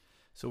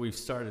So we've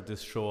started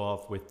this show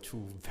off with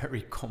two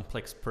very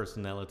complex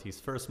personalities.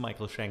 First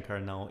Michael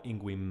Schenker, now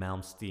Yngwie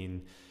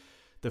Malmsteen,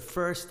 the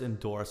first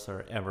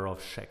endorser ever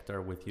of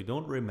Schecter with "You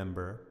Don't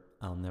Remember,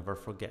 I'll Never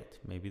Forget."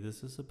 Maybe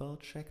this is about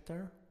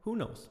Schecter? Who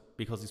knows?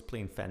 Because he's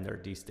playing Fender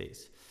these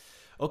days.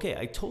 Okay,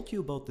 I told you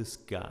about this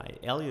guy,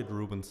 Elliot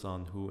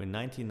Rubinson, who in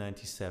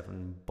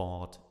 1997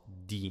 bought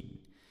Dean.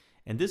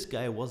 And this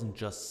guy wasn't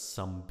just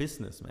some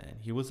businessman.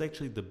 He was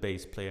actually the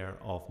bass player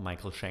of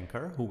Michael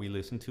Schenker, who we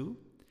listened to,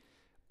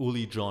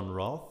 Uli Jon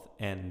Roth,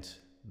 and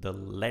the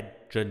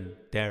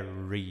legendary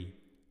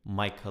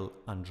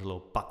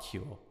Michelangelo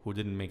Bacchio, who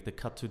didn't make the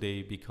cut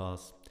today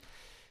because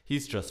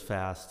he's just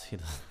fast. He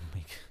doesn't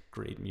make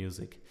great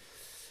music.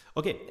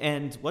 Okay,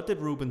 and what did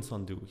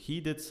Rubinson do?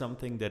 He did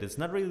something that is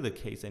not really the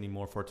case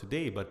anymore for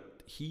today,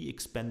 but he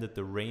expanded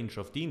the range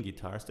of Dean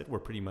guitars that were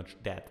pretty much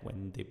dead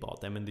when they bought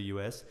them in the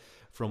US,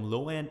 from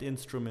low-end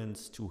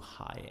instruments to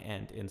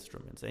high-end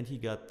instruments. And he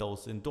got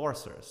those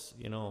endorsers,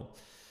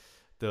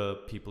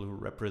 the people who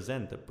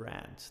represent the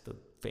brand, the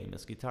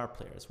famous guitar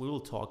players. We will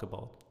talk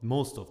about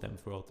most of them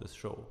throughout this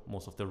show,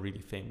 most of the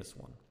really famous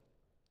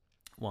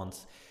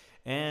ones.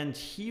 And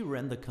he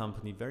ran the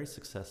company very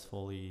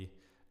successfully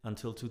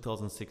until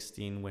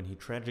 2016, when he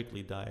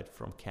tragically died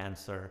from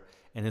cancer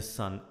and his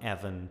son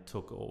Evan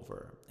took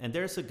over. And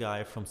there's a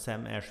guy from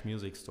Sam Ash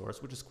Music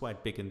Stores, which is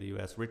quite big in the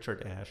US,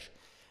 Richard Ash,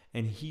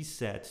 and he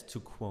said,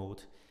 to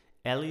quote,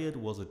 "Elliot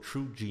was a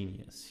true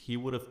genius. He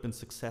would have been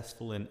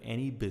successful in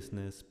any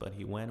business, but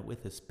he went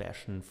with his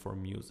passion for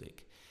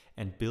music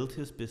and built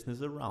his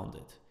business around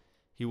it.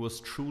 He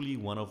was truly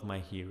one of my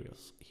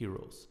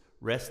heroes.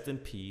 Rest in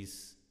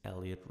peace,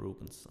 Elliot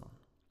Rubinson."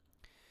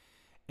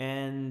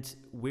 And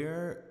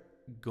we're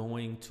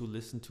going to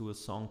listen to a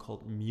song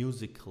called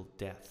Musical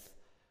Death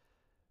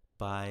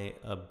by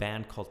a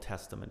band called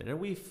Testament. And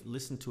we've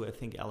listened to, I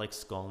think,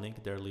 Alex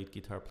Skolnick, their lead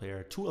guitar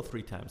player, 2 or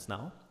 3 times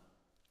now.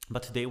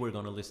 But today we're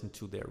going to listen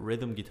to their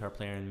rhythm guitar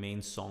player and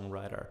main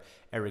songwriter,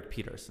 Eric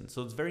Peterson.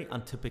 So it's very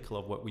untypical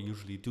of what we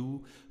usually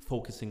do,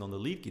 focusing on the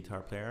lead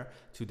guitar player.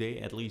 Today,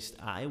 at least,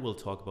 I will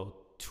talk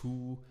about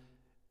 2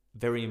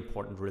 very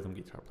important rhythm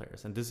guitar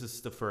players. And this is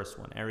the first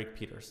one, Eric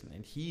Peterson.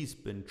 And he's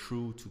been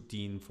true to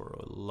Dean for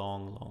a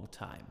long, long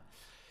time.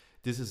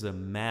 This is a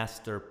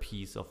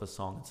masterpiece of a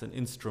song. It's an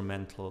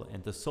instrumental,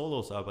 and the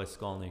solos are by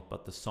Skolnick,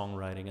 but the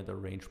songwriting and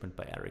arrangement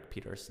by Eric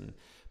Peterson,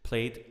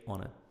 played on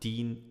a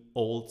Dean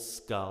Old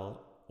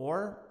Skull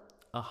or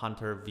a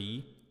Hunter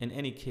V. In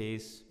any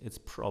case, it's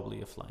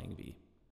probably a Flying V.